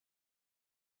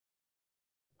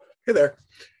Hey there.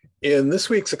 In this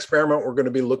week's experiment, we're going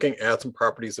to be looking at some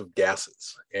properties of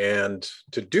gases. And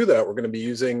to do that, we're going to be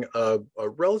using a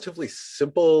relatively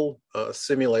simple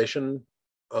simulation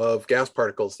of gas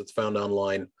particles that's found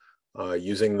online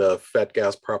using the PhET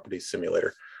gas properties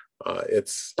simulator.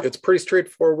 It's pretty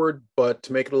straightforward, but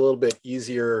to make it a little bit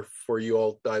easier for you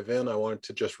all to dive in, I wanted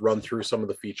to just run through some of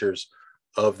the features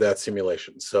of that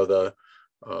simulation. So the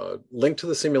link to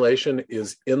the simulation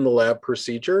is in the lab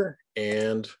procedure,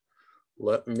 and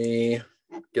let me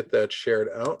get that shared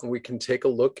out and we can take a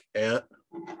look at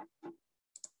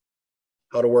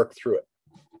how to work through it.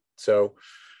 So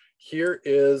here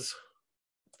is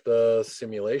the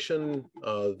simulation.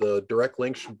 The direct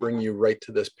link should bring you right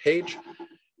to this page.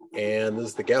 And this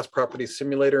is the gas properties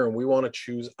simulator, and we want to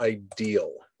choose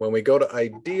ideal. When we go to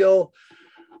ideal,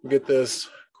 we get this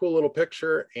cool little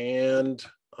picture, and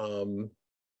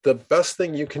the best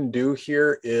thing you can do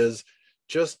here is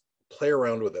just play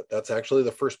around with it. That's actually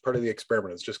the first part of the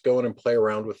experiment, is just go in and play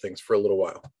around with things for a little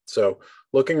while. So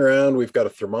looking around, we've got a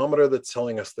thermometer that's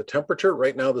telling us the temperature.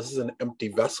 Right now, this is an empty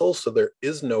vessel, so there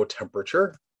is no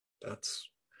temperature. That's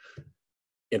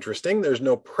interesting. There's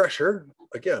no pressure.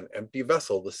 Again, empty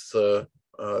vessel. This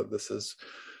is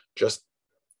just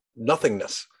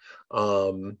nothingness.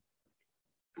 And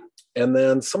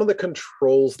then some of the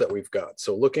controls that we've got.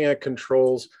 So looking at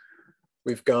controls,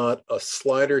 we've got a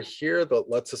slider here that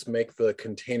lets us make the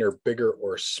container bigger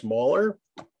or smaller.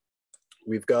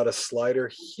 We've got a slider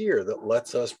here that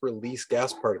lets us release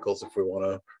gas particles if we want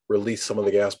to release some of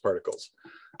the gas particles.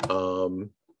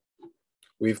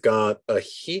 We've got a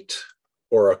heat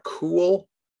or a cool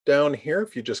down here.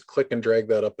 If you just click and drag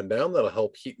that up and down, that'll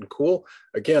help heat and cool.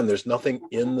 Again, there's nothing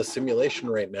in the simulation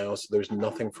right now, so there's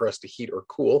nothing for us to heat or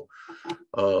cool.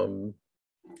 And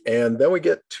then we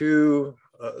get to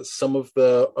some of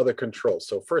the other controls.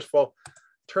 So first of all,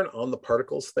 turn on the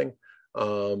particles thing,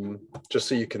 just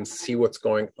so you can see what's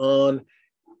going on.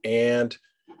 And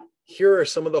here are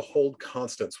some of the hold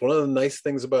constants. One of the nice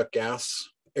things about gas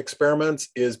experiments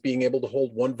is being able to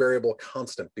hold one variable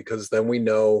constant, because then we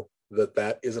know that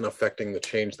that isn't affecting the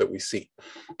change that we see.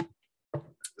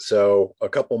 So a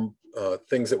couple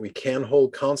things that we can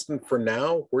hold constant for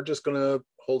now, we're just going to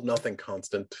hold nothing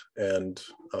constant and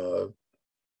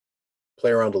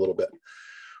play around a little bit.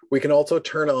 We can also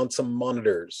turn on some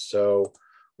monitors. So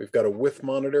we've got a width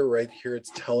monitor right here.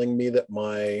 It's telling me that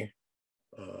my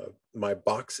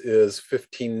box is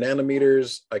 15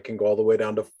 nanometers. I can go all the way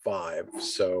down to 5.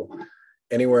 So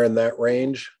anywhere in that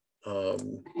range,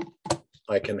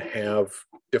 I can have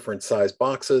different size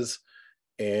boxes,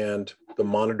 and the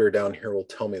monitor down here will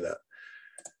tell me that.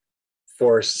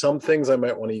 For some things, I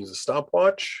might want to use a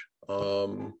stopwatch.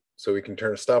 So we can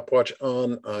turn a stopwatch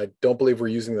on. I don't believe we're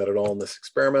using that at all in this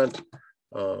experiment.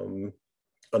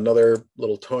 Another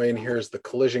little toy in here is the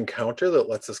collision counter that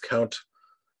lets us count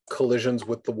collisions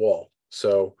with the wall.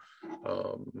 So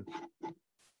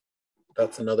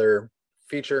that's another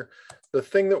feature. The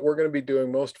thing that we're going to be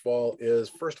doing most of all is,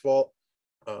 first of all,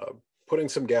 putting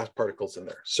some gas particles in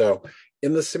there. So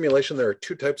in the simulation, there are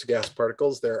two types of gas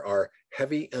particles. There are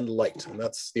heavy and light, and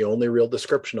that's the only real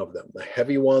description of them. The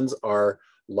heavy ones are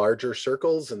larger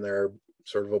circles, and they're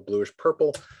sort of a bluish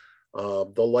purple.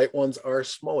 The light ones are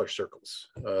smaller circles,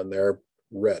 and they're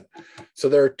red. So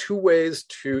there are two ways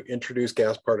to introduce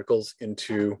gas particles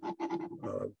into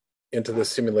this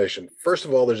simulation. First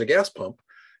of all, there's a gas pump.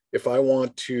 If I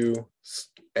want to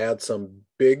add some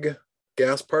big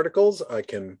gas particles, I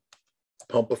can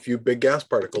pump a few big gas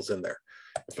particles in there.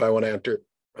 If I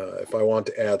want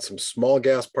to add some small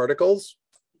gas particles,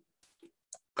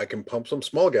 I can pump some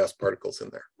small gas particles in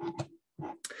there.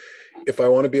 If I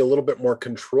want to be a little bit more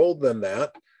controlled than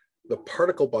that, the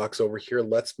particle box over here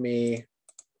lets me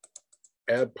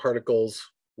add particles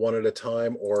one at a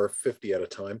time or 50 at a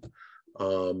time.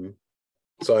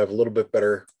 So I have a little bit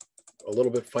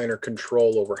finer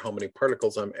control over how many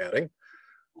particles I'm adding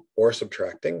or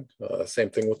subtracting. Same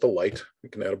thing with the light. We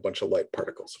can add a bunch of light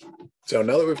particles. So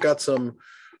now that we've got some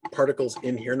particles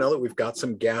in here, now that we've got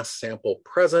some gas sample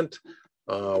present,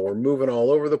 we're moving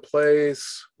all over the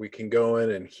place. We can go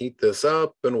in and heat this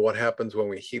up. And what happens when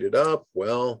we heat it up?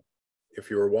 Well, if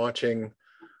you were watching,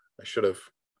 I should have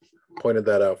pointed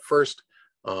that out first.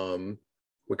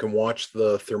 We can watch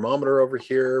the thermometer over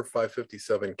here,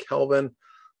 557 Kelvin.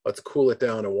 Let's cool it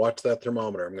down and watch that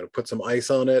thermometer. I'm going to put some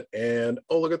ice on it, and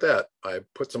oh, look at that. I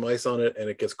put some ice on it and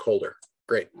it gets colder.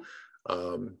 Great.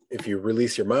 If you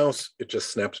release your mouse, it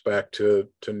just snaps back to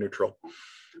neutral.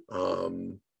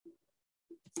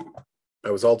 I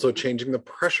was also changing the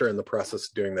pressure in the process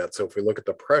of doing that. So if we look at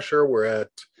the pressure, we're at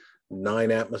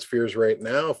 9 atmospheres right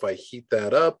now. If I heat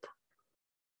that up,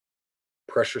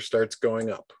 pressure starts going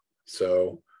up.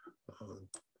 So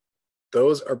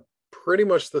those are pretty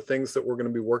much the things that we're going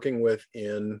to be working with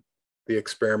in the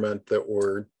experiment that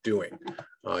we're doing.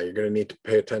 You're going to need to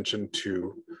pay attention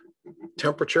to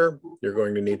temperature. You're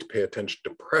going to need to pay attention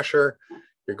to pressure.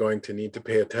 You're going to need to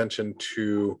pay attention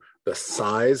to the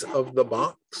size of the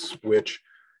box, which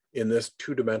in this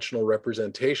two-dimensional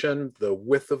representation, the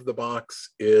width of the box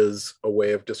is a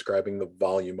way of describing the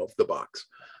volume of the box.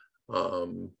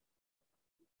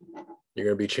 You're going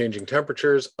to be changing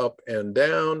temperatures up and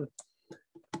down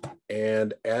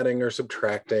and adding or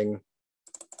subtracting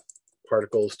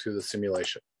particles to the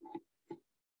simulation.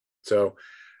 So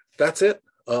that's it.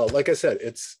 Like I said,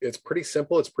 it's pretty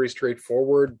simple. It's pretty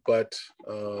straightforward, but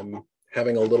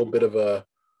having a little bit of a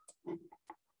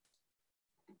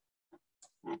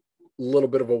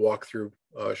walkthrough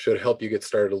should help you get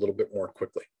started a little bit more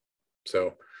quickly.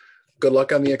 So good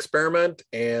luck on the experiment,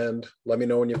 and let me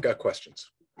know when you've got questions.